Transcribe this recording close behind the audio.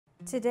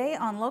Today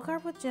on Low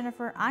Carb with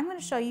Jennifer, I'm going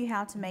to show you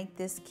how to make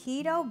this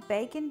keto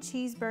bacon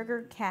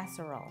cheeseburger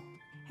casserole.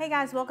 Hey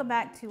guys, welcome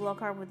back to Low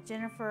Carb with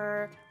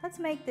Jennifer. Let's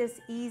make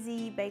this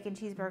easy bacon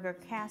cheeseburger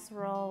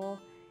casserole.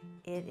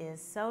 It is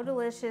so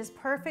delicious,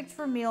 perfect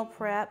for meal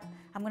prep.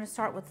 I'm going to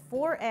start with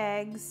 4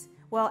 eggs.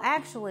 Well,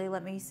 actually,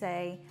 let me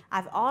say,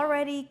 I've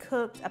already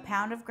cooked a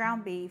pound of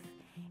ground beef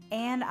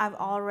and I've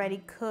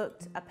already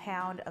cooked a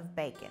pound of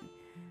bacon.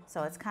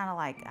 So it's kind of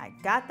like I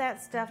got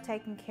that stuff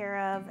taken care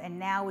of and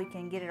now we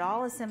can get it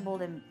all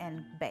assembled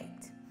and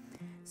baked.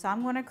 So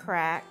I'm going to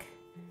crack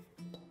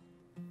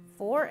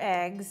 4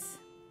 eggs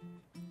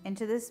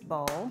into this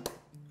bowl.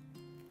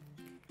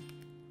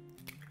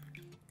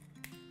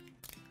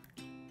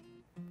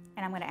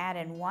 And I'm going to add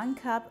in 1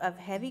 cup of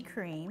heavy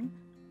cream,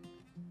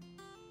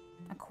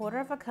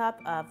 1/4 cup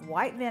of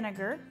white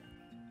vinegar.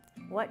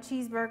 What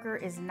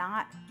cheeseburger is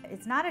not,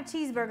 it's not a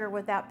cheeseburger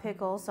without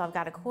pickles, so I've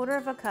got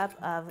 1/4 cup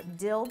of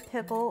dill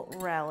pickle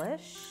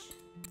relish,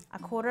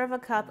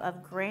 1/4 cup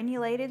of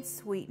granulated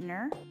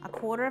sweetener,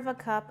 1/4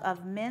 cup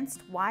of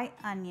minced white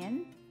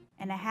onion,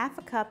 and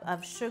 1/2 cup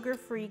of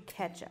sugar-free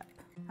ketchup.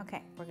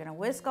 Okay, we're gonna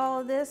whisk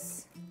all of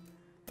this.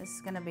 This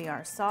is gonna be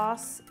our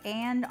sauce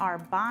and our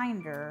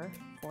binder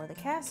for the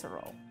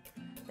casserole.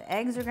 The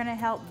eggs are gonna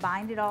help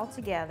bind it all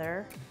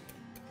together.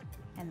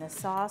 And the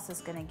sauce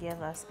is going to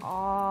give us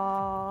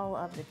all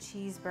of the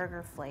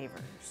cheeseburger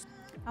flavors.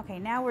 Okay,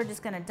 now we're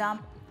just going to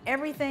dump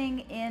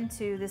everything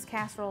into this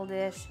casserole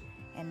dish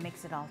and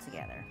mix it all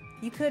together.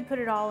 You could put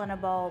it all in a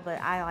bowl,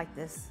 but I like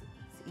this,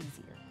 it's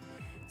easier.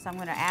 So I'm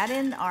going to add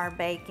in our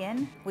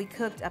bacon. We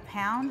cooked a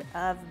pound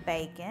of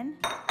bacon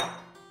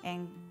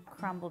and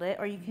crumbled it,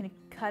 or you can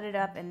cut it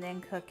up and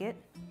then cook it.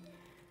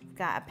 We've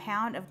got a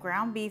pound of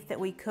ground beef that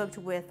we cooked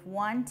with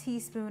 1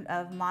 teaspoon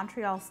of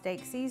Montreal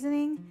steak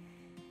seasoning.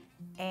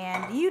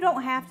 And you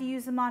don't have to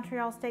use the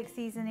Montreal steak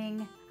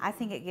seasoning. I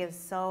think it gives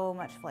so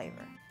much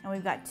flavor. And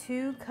we've got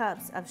 2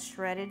 cups of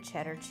shredded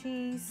cheddar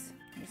cheese.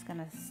 I'm just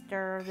gonna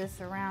stir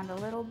this around a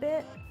little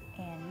bit.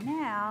 And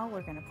now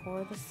we're gonna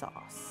pour the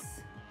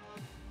sauce.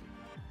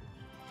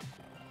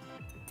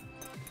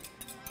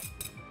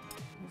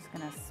 I'm just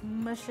gonna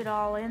smush it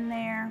all in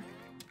there.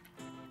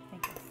 I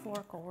think a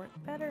fork will work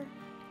better.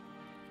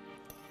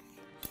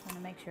 Just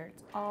wanna make sure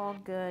it's all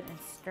good and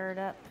stirred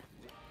up.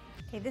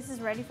 Okay, this is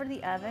ready for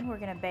the oven. We're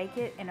gonna bake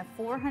it in a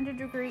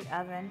 400-degree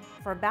oven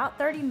for about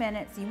 30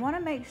 minutes. You wanna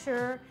make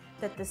sure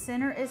that the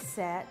center is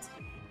set,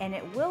 and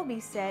it will be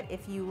set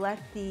if you let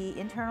the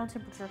internal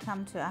temperature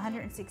come to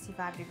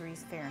 165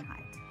 degrees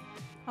Fahrenheit.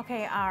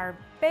 Okay, our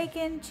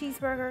bacon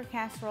cheeseburger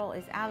casserole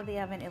is out of the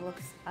oven. It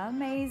looks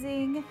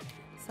amazing.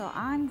 So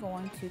I'm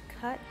going to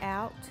cut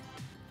out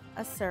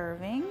a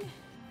serving.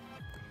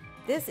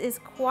 This is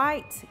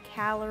quite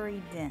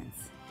calorie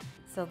dense.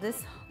 So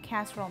this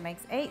casserole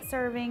makes 8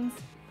 servings.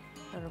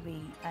 It'll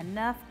be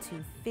enough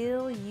to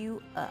fill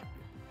you up.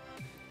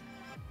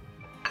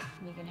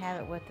 You can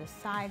have it with a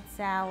side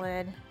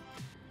salad.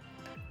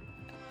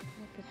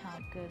 Look at how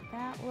good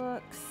that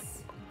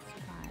looks. Let's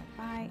try a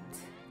bite.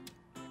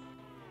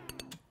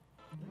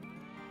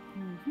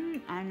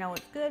 I know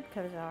it's good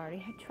because I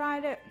already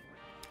tried it.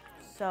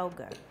 So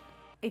good.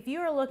 If you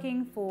are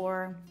looking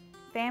for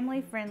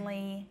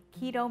family-friendly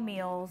keto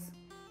meals,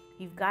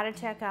 you've got to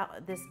check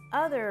out this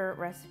other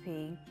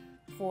recipe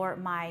for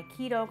my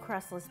keto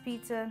crustless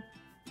pizza.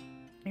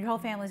 Your whole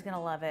family's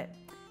gonna love it.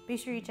 Be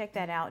sure you check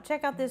that out.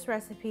 Check out this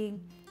recipe.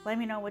 Let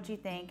me know what you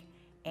think,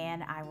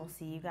 and I will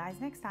see you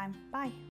guys next time. Bye.